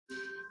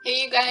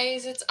Hey you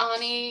guys, it's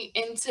Ani.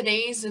 In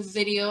today's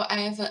video, I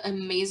have an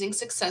amazing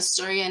success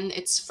story, and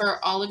it's for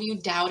all of you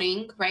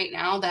doubting right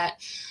now that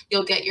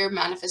you'll get your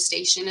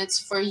manifestation. It's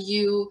for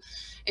you,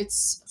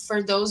 it's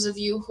for those of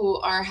you who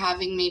are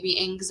having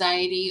maybe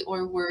anxiety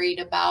or worried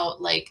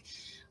about like,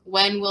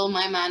 when will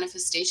my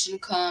manifestation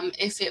come,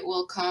 if it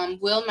will come,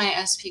 will my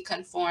SP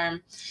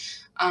conform.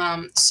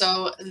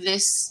 So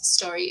this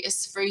story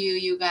is for you,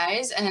 you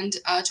guys. And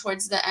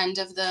towards the end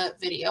of the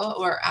video,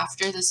 or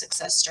after the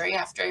success story,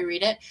 after I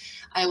read it,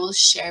 I will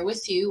share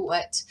with you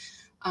what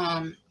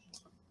um,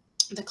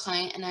 the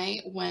client and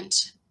I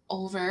went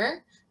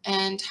over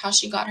and how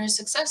she got her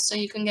success, so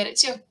you can get it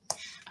too.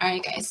 All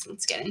right, guys,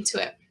 let's get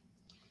into it.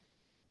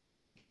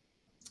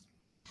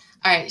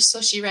 All right,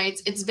 so she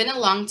writes, "It's been a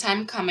long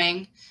time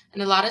coming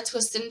and a lot of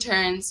twists and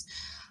turns.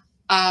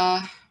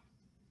 Uh,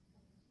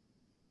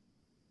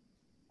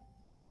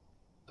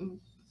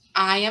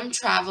 I am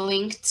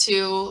traveling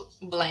to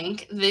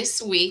blank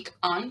this week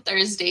on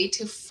Thursday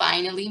to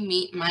finally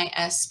meet my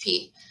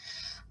SP.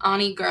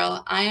 Ani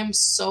girl, I am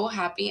so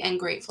happy and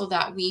grateful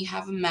that we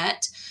have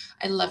met.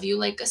 I love you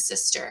like a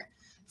sister.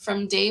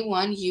 From day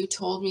one, you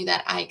told me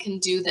that I can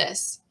do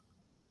this,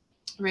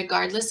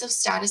 regardless of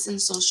status and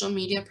social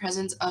media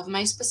presence of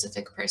my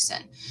specific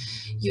person.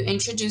 You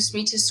introduced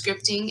me to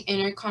scripting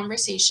inner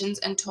conversations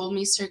and told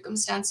me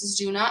circumstances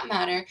do not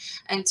matter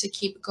and to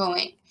keep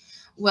going.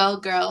 Well,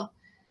 girl,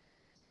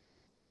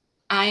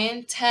 I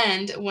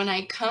intend when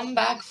I come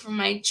back from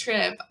my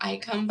trip, I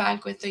come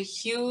back with a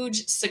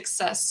huge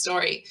success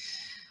story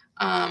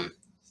um,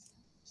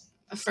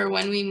 for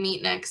when we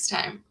meet next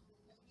time.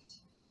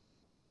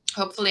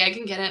 Hopefully, I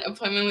can get an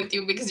appointment with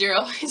you because you're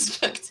always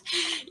booked.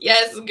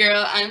 Yes,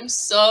 girl, I'm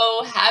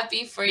so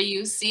happy for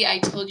you. See, I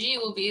told you you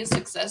will be a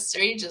success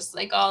story just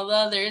like all the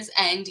others,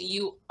 and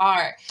you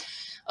are.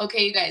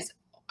 Okay, you guys,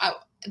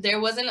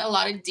 there wasn't a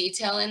lot of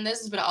detail in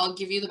this, but I'll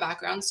give you the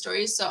background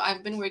story. So,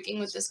 I've been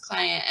working with this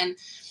client, and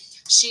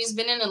she's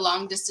been in a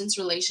long distance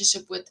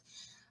relationship with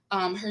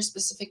her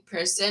specific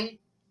person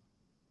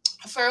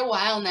for a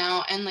while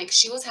now, and like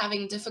she was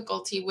having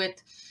difficulty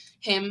with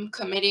him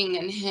committing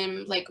and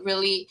him like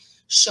really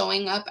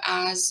showing up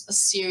as a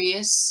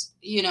serious,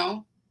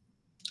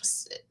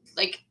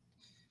 like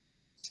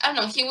I don't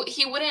know,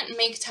 he wouldn't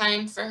make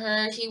time for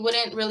her. He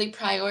wouldn't really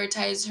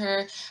prioritize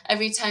her.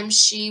 Every time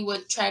she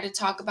would try to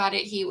talk about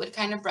it, he would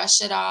kind of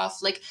brush it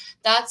off. Like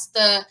that's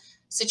the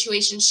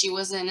situation she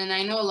was in. And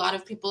I know a lot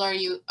of people are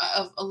you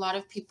of a lot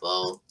of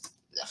people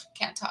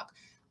can't talk.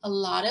 A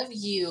lot of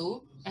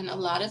you and a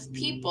lot of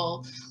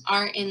people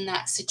are in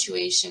that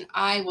situation.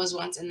 I was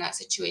once in that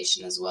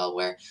situation as well,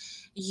 where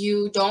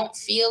you don't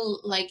feel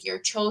like you're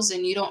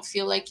chosen, you don't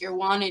feel like you're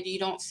wanted, you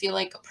don't feel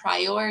like a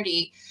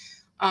priority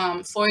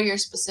for your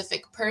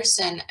specific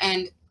person.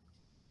 And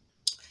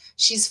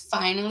she's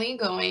finally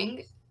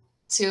going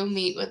to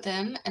meet with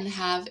him and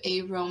have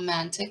a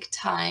romantic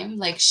time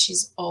like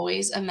she's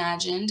always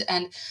imagined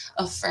and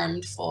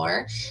affirmed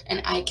for. And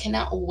I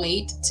cannot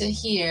wait to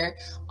hear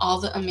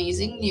all the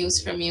amazing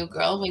news from you,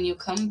 girl, when you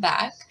come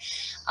back.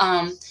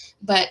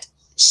 But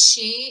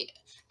she,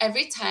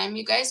 every time,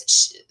 you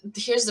guys,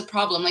 here's the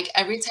problem, like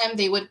every time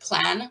they would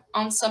plan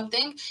on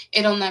something,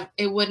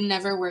 it would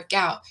never work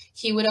out.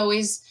 He would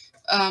always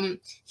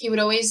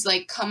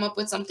like come up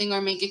with something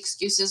or make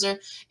excuses, or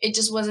it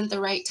just wasn't the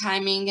right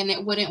timing and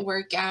it wouldn't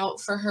work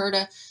out for her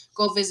to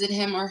go visit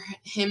him or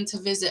him to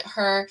visit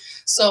her.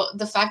 So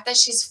the fact that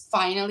she's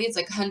finally, it's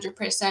like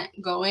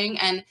 100% going,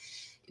 and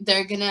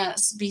they're gonna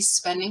be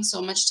spending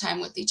so much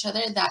time with each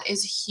other, that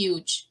is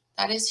huge.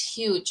 That is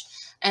huge.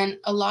 And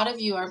a lot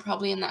of you are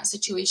probably in that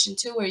situation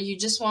too, where you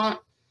just want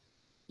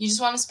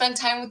to spend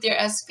time with your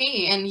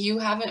SP, and you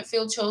haven't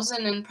feel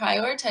chosen and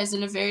prioritized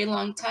in a very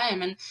long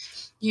time, and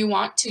you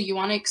want to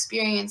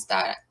experience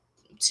that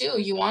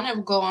too. You want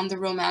to go on the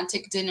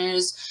romantic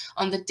dinners,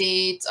 on the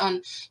dates,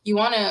 on you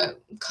want to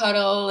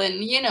cuddle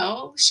and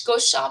go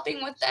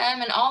shopping with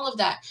them and all of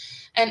that.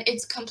 And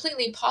it's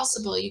completely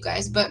possible, you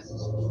guys. But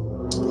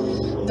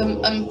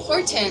the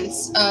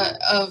importance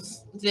of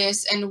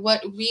this, and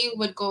what we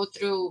would go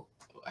through,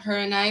 her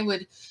and I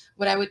would,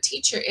 what I would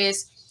teach her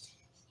is,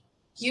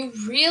 you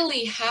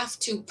really have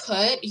to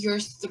put your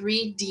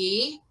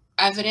 3D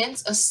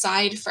evidence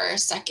aside for a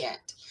second.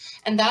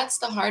 And that's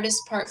the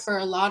hardest part for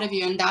a lot of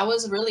you. And that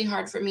was really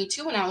hard for me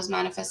too when I was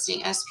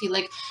manifesting SP.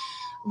 Like,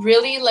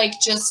 really, like,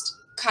 just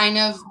kind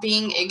of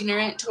being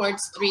ignorant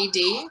towards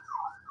 3D. Oh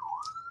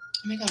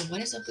my God,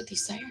 what is up with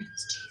these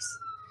sirens?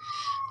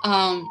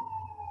 Jeez.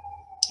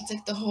 It's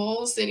like the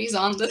whole city's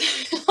on the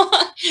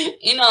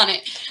in on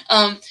it.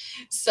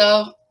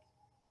 So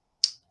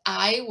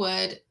I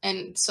would,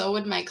 and so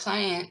would my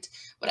client.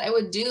 What I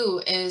would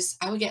do is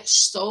I would get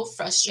so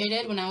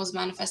frustrated when I was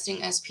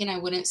manifesting SP and I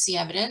wouldn't see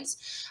evidence.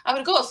 I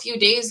would go a few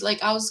days,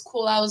 like I was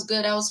cool, I was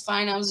good, I was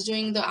fine, I was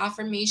doing the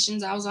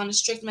affirmations, I was on a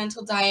strict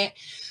mental diet.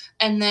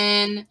 And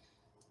then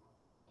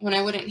when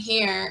I wouldn't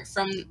hear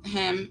from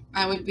him,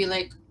 I would be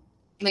like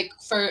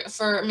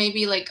for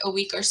maybe like a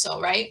week or so,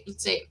 right?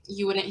 Let's say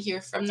you wouldn't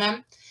hear from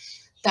them.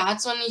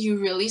 that's when you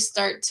really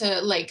start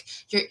to, like,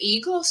 your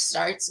ego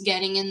starts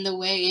getting in the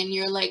way, and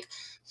you're like,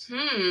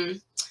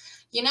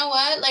 you know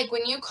what? Like,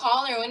 when you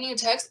call or when you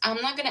text,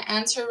 I'm not gonna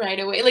answer right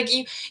away. Like,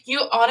 you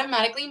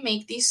automatically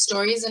make these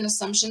stories and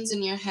assumptions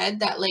in your head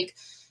that, like,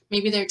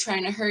 maybe they're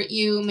trying to hurt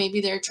you,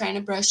 maybe they're trying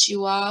to brush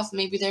you off,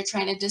 maybe they're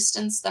trying to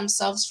distance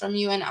themselves from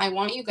you. And I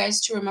want you guys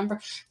to remember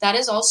that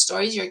is all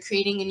stories you're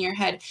creating in your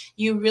head.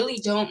 You really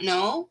don't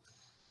know,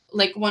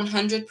 like,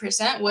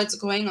 100% what's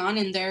going on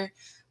in their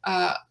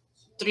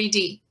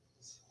 3D.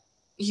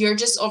 You're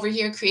just over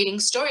here creating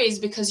stories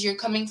because you're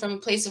coming from a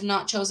place of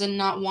not chosen,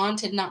 not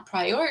wanted, not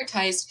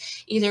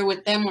prioritized, either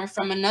with them or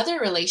from another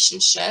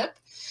relationship.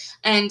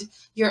 And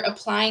you're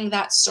applying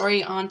that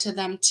story onto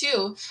them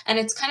too. And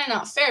it's kind of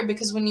not fair,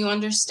 because when you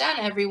understand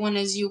everyone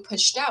is you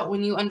pushed out,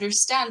 when you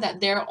understand that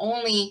they're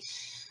only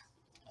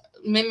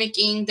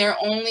mimicking, they're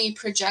only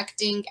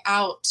projecting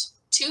out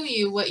to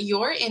you what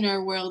your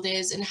inner world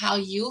is and how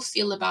you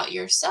feel about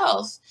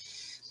yourself,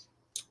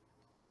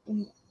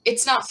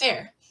 it's not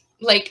fair.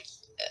 Like,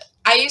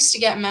 I used to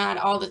get mad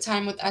all the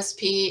time with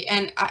SP,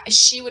 and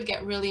she would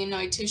get really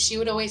annoyed too. She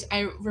would always,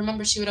 I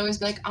remember she would always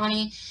be like,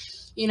 Ani,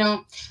 you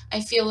know,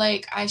 I feel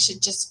like I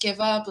should just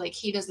give up. Like,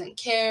 he doesn't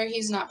care.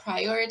 He's not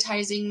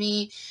prioritizing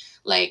me.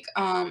 Like,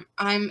 I'm,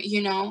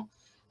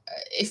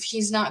 if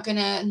he's not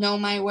gonna know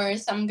my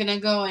worth, I'm gonna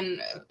go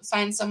and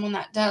find someone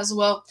that does.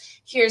 Well,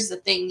 here's the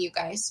thing, you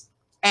guys,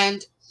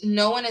 and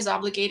no one is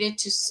obligated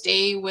to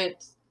stay with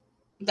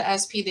the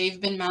SP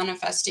they've been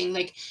manifesting.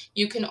 Like,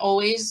 you can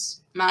always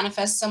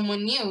manifest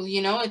someone new,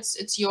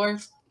 it's your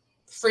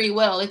free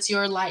will, it's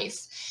your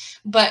life.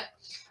 But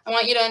I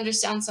want you to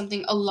understand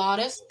something. A lot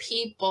of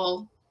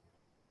people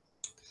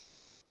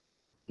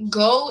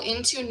go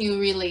into new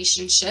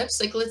relationships.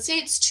 Like, let's say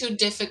it's too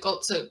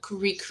difficult to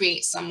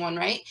recreate someone,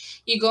 right?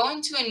 You go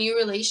into a new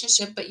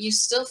relationship, but you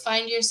still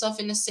find yourself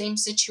in the same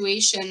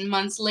situation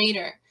months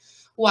later.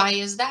 Why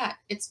is that?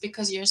 It's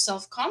because your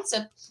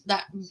self-concept,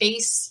 that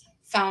base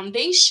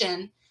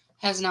foundation,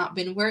 has not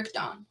been worked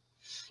on.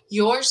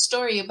 Your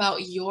story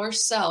about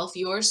yourself,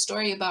 your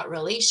story about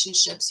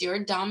relationships, your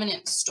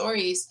dominant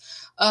stories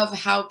of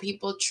how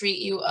people treat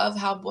you, of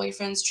how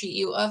boyfriends treat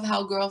you, of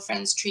how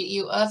girlfriends treat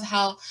you, of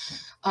how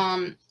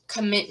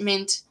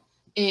commitment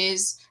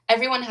is.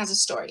 Everyone has a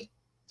story,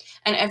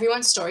 and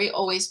everyone's story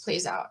always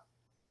plays out.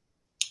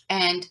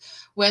 And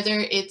whether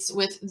it's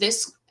with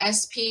this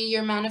SP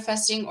you're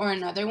manifesting or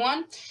another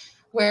one,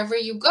 wherever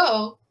you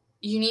go,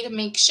 you need to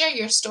make sure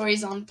your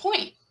story's on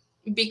point,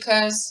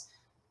 because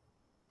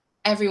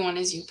everyone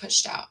is you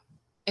pushed out.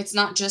 It's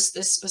not just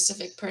this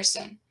specific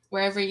person.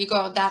 Wherever you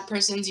go, that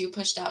person's you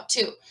pushed out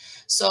too.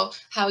 So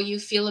how you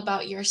feel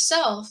about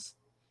yourself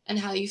and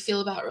how you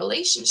feel about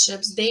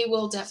relationships, they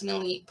will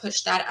definitely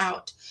push that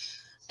out.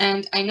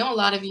 And I know a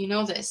lot of you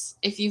know this.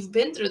 If you've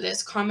been through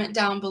this, comment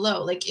down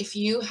below. Like, if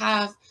you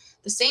have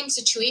the same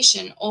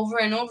situation over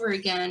and over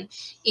again,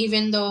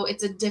 even though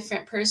it's a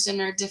different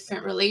person or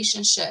different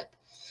relationship,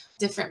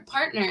 different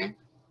partner,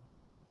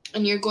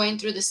 and you're going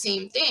through the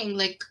same thing,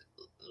 like,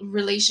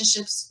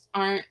 relationships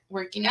aren't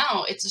working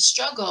out, it's a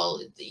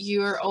struggle,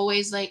 you're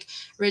always like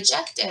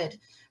rejected,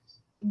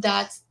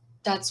 that's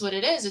what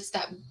it is. It's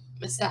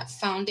that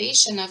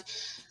foundation of,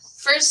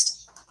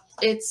 first,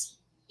 it's,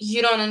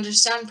 you don't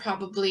understand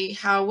probably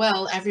how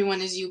well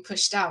everyone is you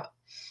pushed out.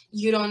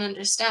 You don't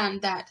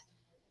understand that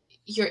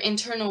your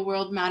internal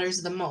world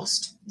matters the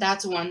most.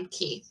 That's one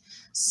key.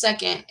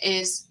 Second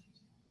is,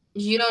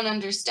 you don't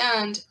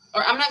understand,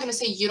 or I'm not going to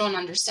say you don't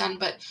understand,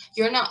 but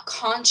you're not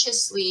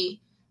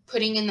consciously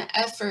putting in the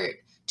effort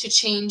to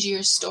change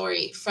your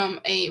story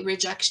from a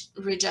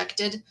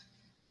rejected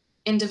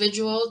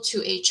individual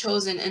to a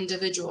chosen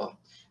individual.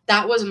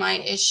 That was my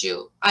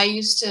issue.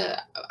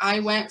 I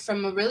went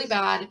from a really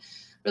bad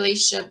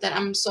relationship that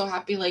I'm so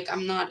happy, like,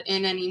 I'm not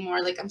in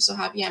anymore. Like, I'm so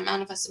happy I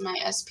manifested my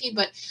SP,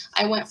 but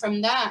I went from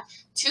that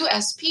to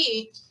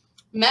SP,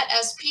 met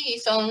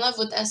SP, fell in love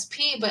with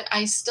SP, but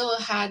I still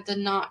had the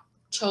not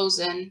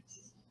chosen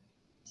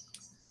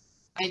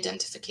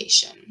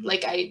identification.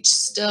 Like, I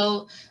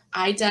still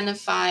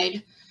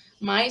identified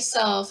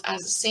myself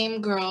as the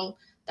same girl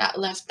that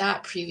left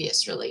that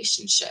previous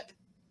relationship.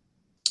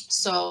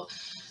 So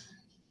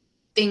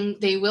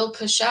they will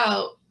push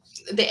out,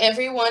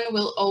 everyone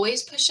will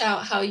always push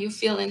out how you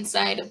feel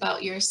inside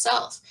about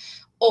yourself,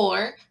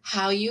 or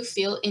how you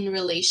feel in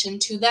relation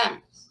to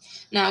them.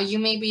 Now, you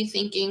may be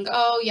thinking,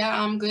 oh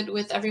yeah, I'm good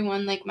with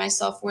everyone, like, my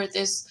self-worth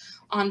is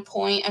on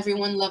point,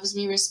 everyone loves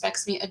me,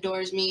 respects me,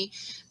 adores me,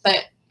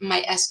 but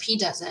my SP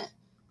doesn't.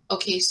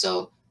 Okay,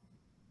 so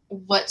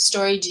what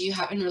story do you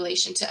have in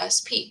relation to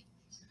SP?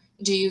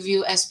 Do you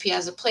view SP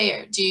as a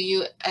player? Do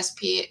you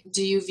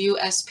view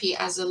SP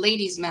as a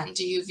ladies' man?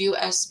 Do you view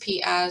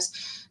SP as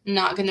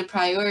not going to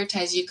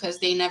prioritize you because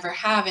they never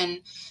have,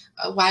 and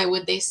why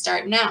would they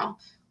start now?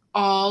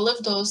 All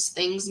of those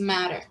things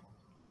matter.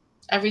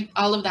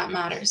 All of that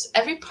matters.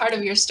 Every part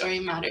of your story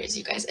matters,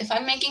 you guys. If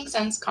I'm making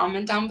sense,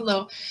 comment down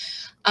below.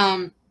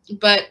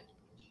 But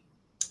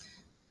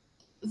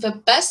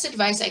the best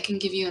advice I can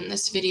give you in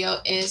this video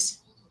is,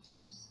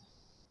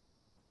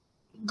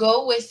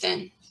 Go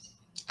within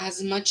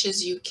as much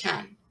as you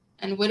can.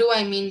 And what do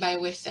I mean by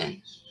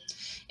within?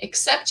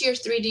 Accept your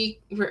 3D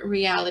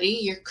reality,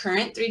 your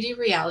current 3D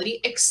reality.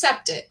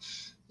 Accept it.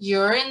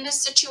 You're in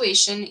this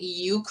situation.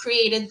 You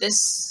created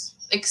this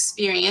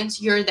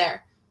experience. You're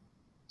there.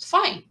 It's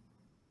fine.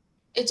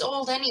 It's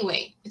old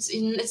anyway.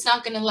 It's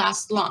not going to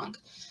last long.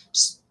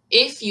 Just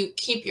if you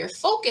keep your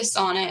focus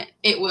on it,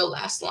 it will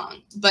last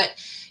long. But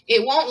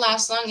it won't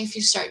last long if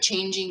you start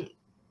changing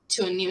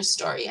to a new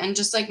story. And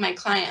just like my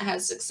client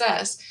has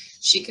success,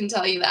 she can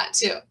tell you that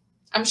too.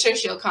 I'm sure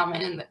she'll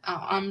comment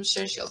I'm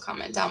sure she'll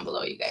comment down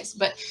below, you guys.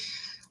 But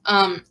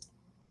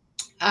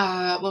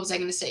what was I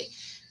going to say?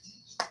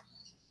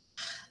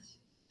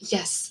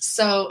 Yes.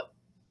 So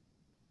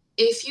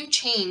if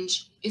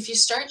you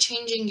start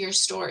changing your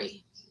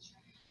story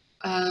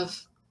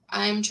of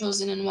I'm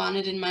chosen and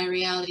wanted in my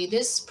reality,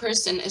 this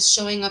person is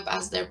showing up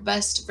as the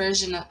best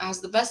version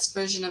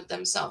of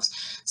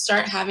themselves.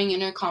 Start having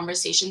inner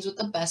conversations with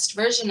the best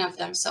version of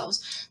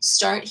themselves.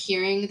 Start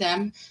hearing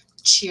them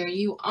cheer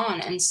you on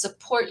and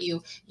support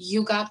you.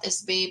 You got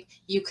this, babe.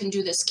 You can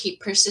do this. Keep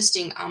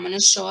persisting. I'm going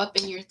to show up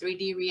in your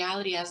 3D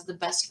reality as the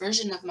best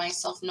version of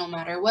myself no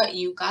matter what.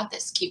 You got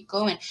this. Keep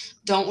going.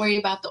 Don't worry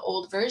about the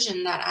old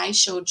version that I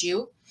showed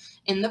you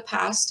in the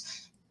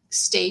past.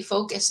 Stay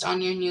focused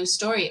on your new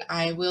story.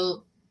 I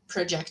will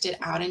project it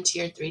out into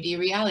your 3D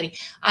reality.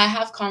 I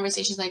have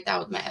conversations like that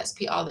with my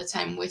SP all the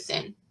time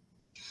within.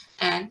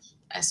 And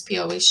SP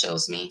always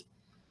shows me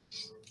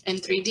in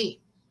 3D,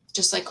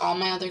 just like all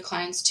my other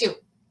clients too.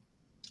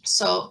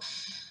 So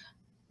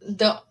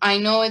I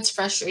know it's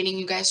frustrating,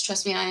 you guys.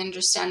 Trust me, I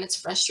understand it's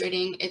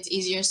frustrating. It's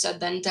easier said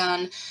than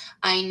done.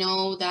 I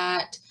know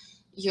that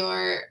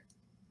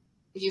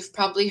you've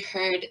probably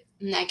heard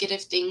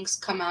negative things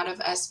come out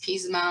of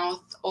SP's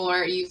mouth,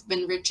 or you've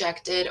been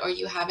rejected, or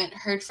you haven't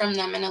heard from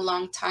them in a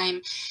long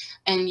time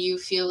and you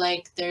feel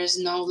like there's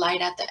no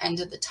light at the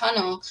end of the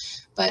tunnel.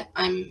 But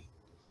I'm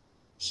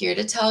here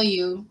to tell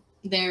you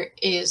there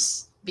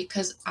is,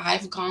 because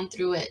I've gone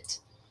through it.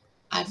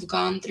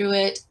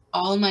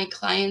 All my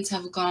clients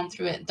have gone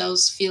through it.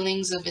 Those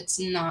feelings of it's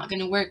not going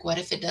to work. What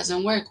if it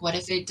doesn't work? What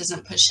if it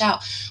doesn't push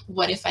out?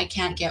 What if I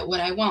can't get what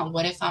I want?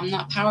 What if I'm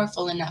not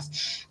powerful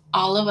enough?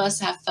 All of us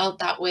have felt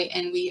that way,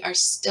 and we are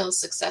still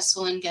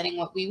successful in getting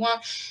what we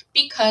want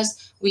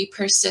because we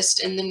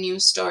persist in the new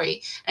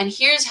story. And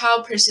here's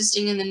how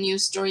persisting in the new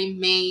story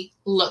may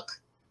look.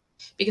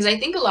 Because I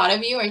think a lot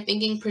of you are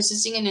thinking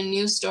persisting in a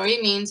new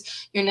story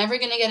means you're never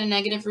going to get a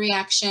negative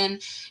reaction.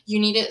 You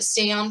need to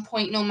stay on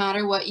point no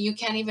matter what. You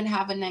can't even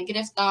have a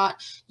negative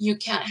thought. You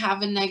can't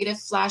have a negative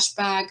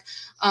flashback.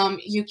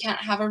 You can't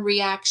have a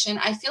reaction.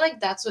 I feel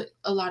like that's what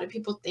a lot of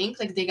people think.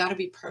 Like they got to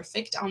be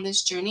perfect on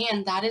this journey.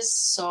 And that is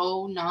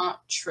so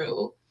not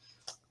true.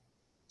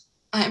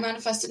 I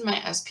manifested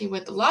my SP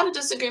with a lot of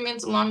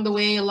disagreements along the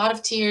way, a lot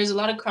of tears, a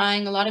lot of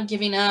crying, a lot of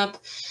giving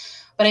up,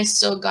 but I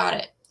still got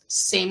it.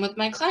 Same with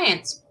my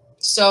clients.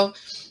 So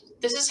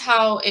this is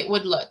how it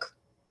would look.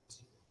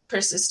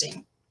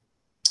 Persisting.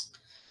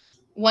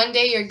 One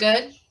day you're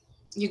good.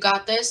 You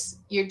got this.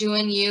 You're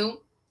doing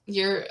you.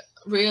 You're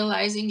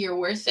realizing you're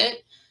worth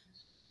it.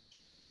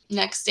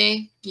 Next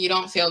day, you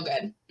don't feel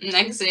good.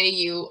 Next day,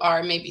 you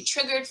are maybe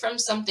triggered from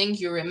something.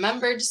 You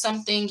remembered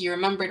something. You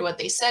remembered what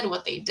they said,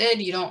 what they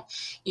did.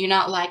 You're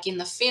not liking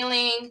the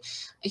feeling.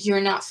 You're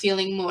not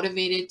feeling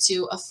motivated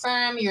to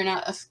affirm. You're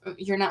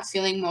not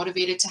feeling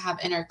motivated to have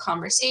inner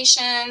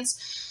conversations.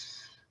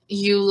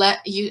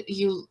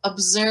 You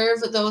observe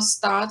those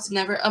thoughts,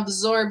 never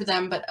absorb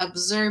them, but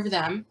observe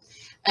them.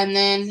 And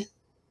then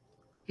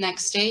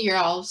next day, you're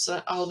all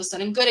of a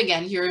sudden good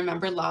again. You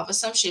remember law of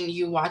assumption.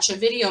 You watch a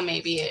video,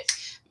 maybe it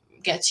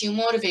gets you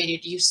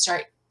motivated. You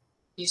start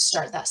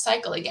that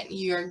cycle again.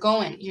 You're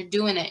going, you're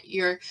doing it.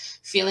 You're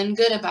feeling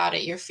good about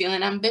it. You're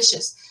feeling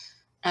ambitious.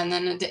 And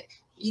then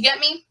you get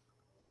me?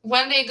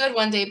 One day good,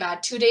 one day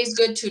bad. 2 days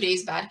good, 2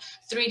 days bad.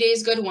 3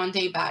 days good, 1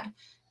 day bad.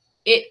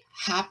 It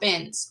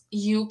happens.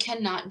 You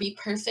cannot be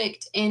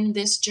perfect in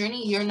this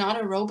journey. You're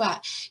not a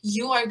robot.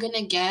 You are going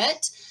to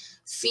get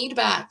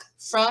feedback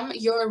from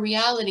your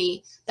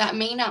reality that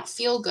may not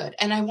feel good.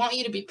 And I want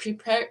you to be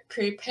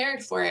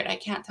prepared for it. I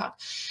can't talk.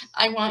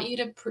 I want you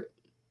to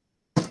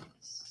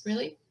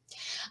really?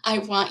 I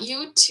want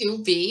you to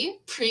be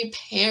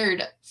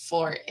prepared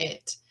for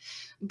it,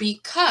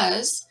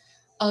 because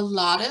a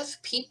lot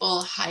of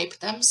people hype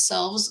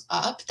themselves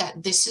up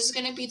that this is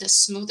going to be the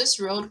smoothest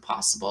road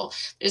possible.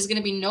 There's going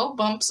to be no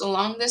bumps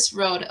along this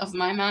road of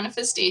my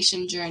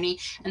manifestation journey.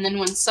 And then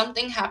when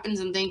something happens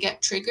and they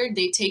get triggered,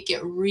 they take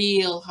it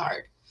real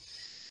hard.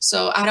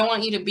 So I don't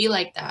want you to be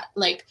like that.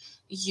 Like,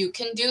 you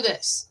can do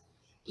this.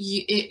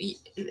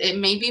 It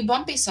may be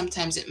bumpy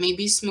sometimes. It may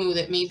be smooth.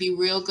 It may be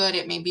real good.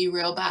 It may be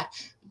real bad.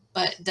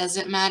 But it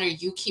doesn't matter.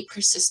 You keep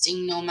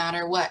persisting no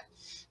matter what.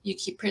 You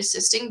keep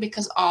persisting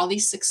because all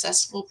these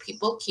successful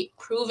people keep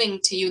proving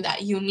to you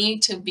that you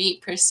need to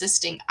be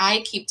persisting.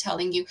 I keep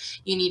telling you,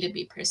 you need to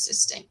be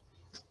persisting.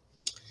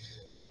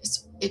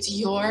 It's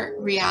your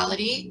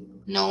reality.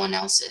 No one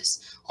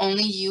else's.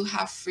 Only you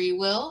have free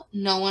will.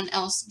 No one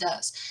else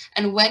does.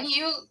 And when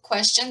you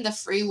question the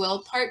free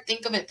will part,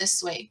 think of it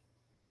this way.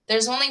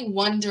 There's only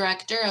one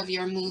director of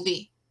your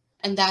movie,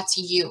 and that's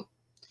you.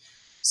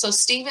 So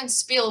Steven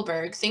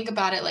Spielberg, think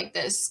about it like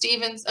this.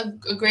 Steven's a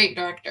great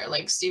director,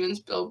 like Steven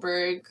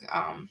Spielberg.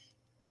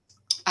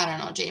 I don't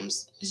know,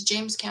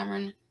 James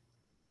Cameron,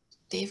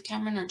 Dave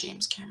Cameron or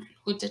James Cameron?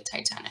 Who did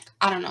Titanic?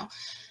 I don't know.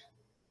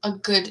 A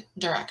good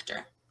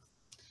director.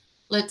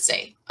 Let's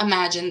say,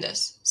 imagine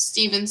this.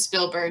 Steven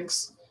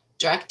Spielberg's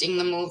directing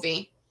the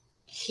movie.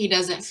 He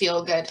doesn't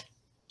feel good.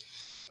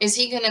 Is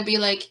he going to be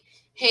like,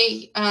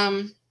 hey,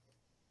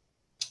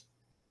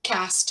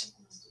 cast,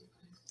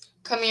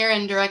 come here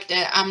and direct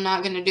it. I'm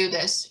not going to do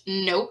this.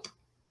 Nope.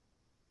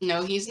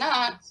 No, he's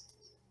not.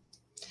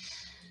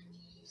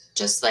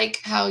 Just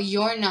like how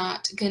you're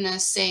not going to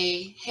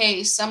say,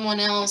 hey, someone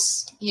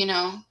else,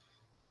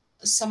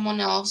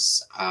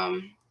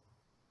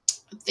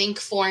 think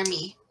for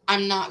me.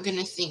 I'm not going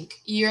to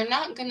think. You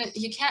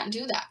can't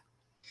do that.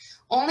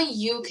 Only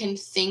you can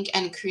think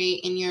and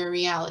create in your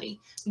reality.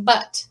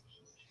 But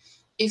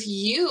if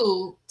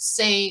you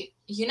say,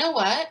 you know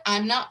what,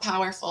 I'm not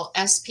powerful,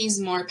 SP's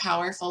more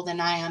powerful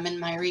than I am in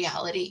my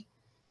reality,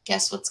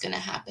 guess what's going to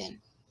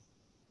happen?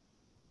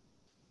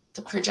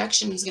 The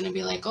projection is going to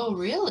be like, oh,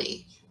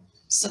 really?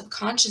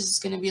 Subconscious is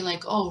going to be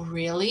like, oh,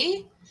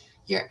 really?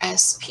 Your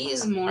SP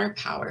is more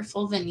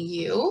powerful than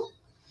you?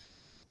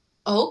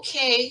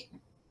 Okay.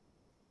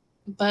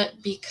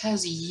 But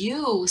because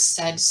you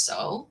said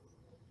so,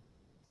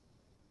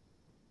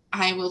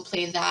 I will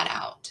play that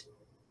out.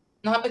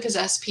 Not because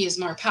SP is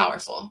more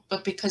powerful,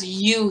 but because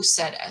you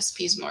said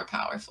SP is more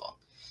powerful.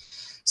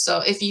 So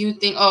if you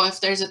think, oh,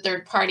 if there's a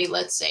third party,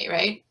 let's say,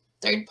 right?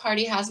 Third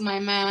party has my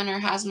man or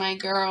has my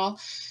girl.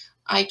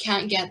 I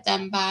can't get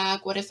them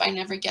back. What if I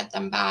never get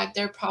them back?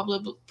 They're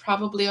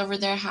probably over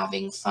there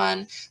having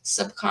fun.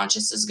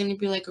 Subconscious is going to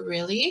be like,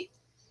 really?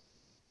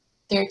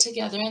 They're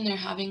together and they're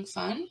having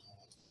fun?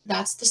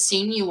 That's the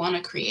scene you want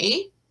to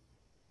create?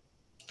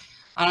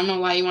 I don't know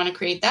why you want to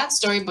create that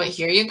story, but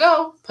here you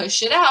go.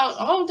 Push it out.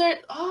 Oh,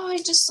 I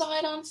just saw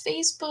it on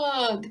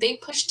Facebook. They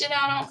pushed it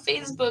out on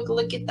Facebook.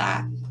 Look at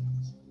that.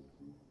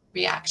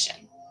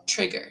 Reaction.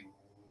 Trigger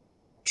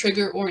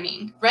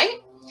warning,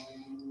 right?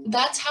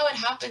 That's how it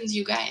happens,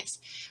 you guys.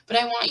 But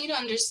I want you to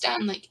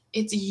understand, like,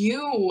 it's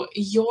you.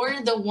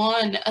 You're the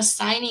one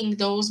assigning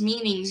those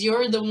meanings.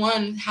 You're the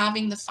one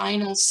having the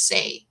final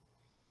say.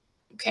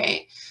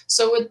 Okay?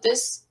 So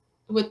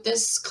with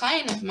this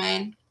client of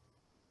mine,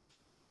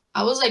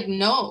 I was like,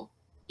 no,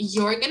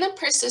 you're going to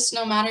persist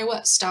no matter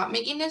what. Stop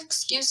making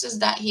excuses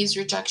that he's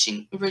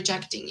rejecting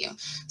you.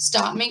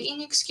 Stop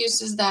making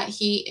excuses that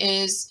he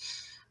is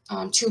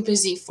too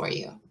busy for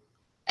you.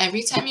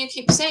 Every time you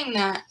keep saying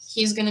that,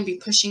 he's going to be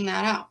pushing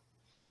that out.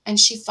 And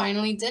she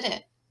finally did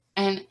it.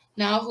 And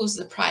now who's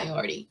the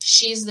priority?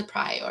 She's the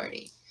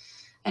priority.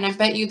 And I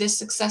bet you this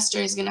success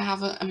story is going to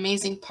have an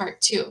amazing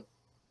part 2.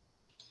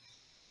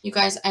 You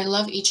guys, I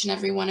love each and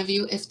every one of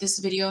you. If this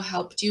video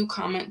helped you,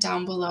 comment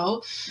down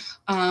below.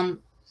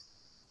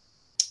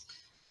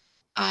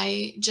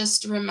 I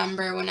just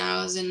remember when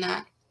I was in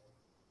that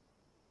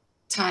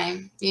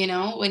time,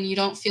 when you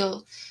don't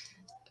feel,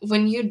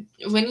 when you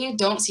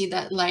don't see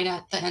that light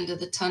at the end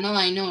of the tunnel.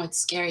 I know it's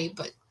scary,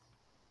 but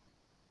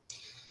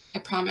I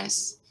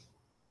promise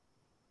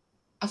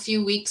a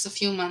few weeks, a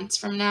few months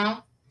from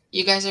now,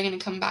 you guys are going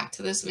to come back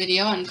to this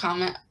video and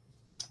comment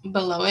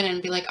below it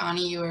and be like,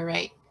 Ani, you were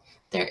right.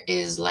 There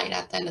is light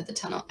at the end of the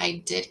tunnel.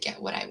 I did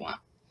get what I want.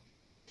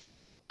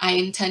 I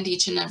intend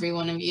each and every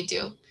one of you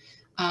do.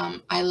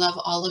 I love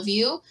all of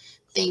you.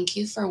 Thank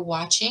you for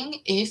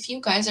watching. If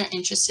you guys are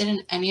interested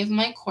in any of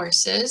my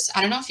courses, I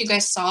don't know if you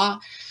guys saw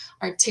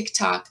our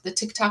TikTok. The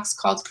TikTok's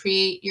called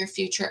Create Your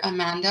Future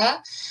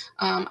Amanda.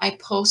 I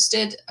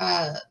posted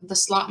the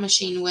slot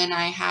machine when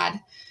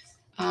I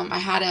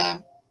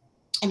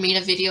made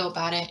a video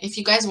about it. If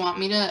you guys want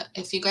me to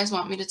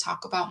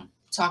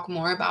talk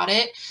more about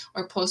it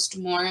or post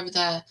more of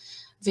the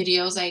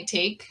videos I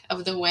take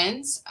of the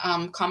wins,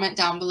 comment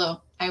down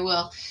below. I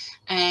will.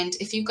 And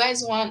if you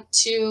guys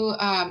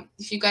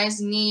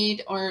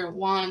need or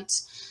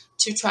want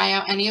to try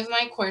out any of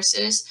my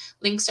courses,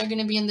 links are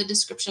going to be in the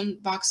description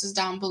boxes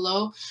down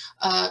below.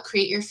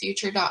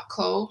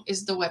 createyourfuture.co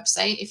is the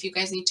website if you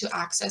guys need to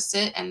access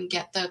it and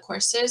get the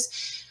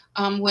courses.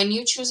 When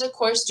you choose a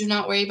course, do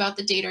not worry about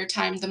the date or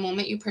time. The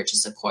moment you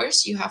purchase a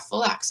course, you have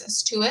full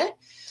access to it.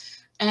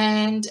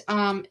 And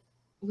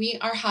we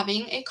are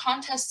having a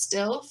contest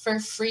still for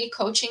free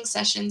coaching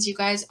sessions. You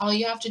guys, all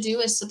you have to do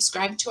is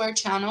subscribe to our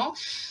channel,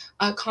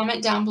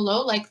 comment down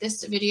below, like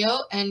this video,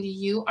 and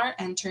you are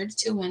entered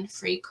to win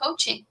free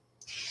coaching.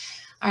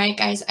 All right,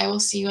 guys, I will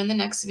see you in the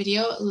next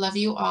video. Love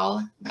you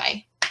all.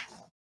 Bye.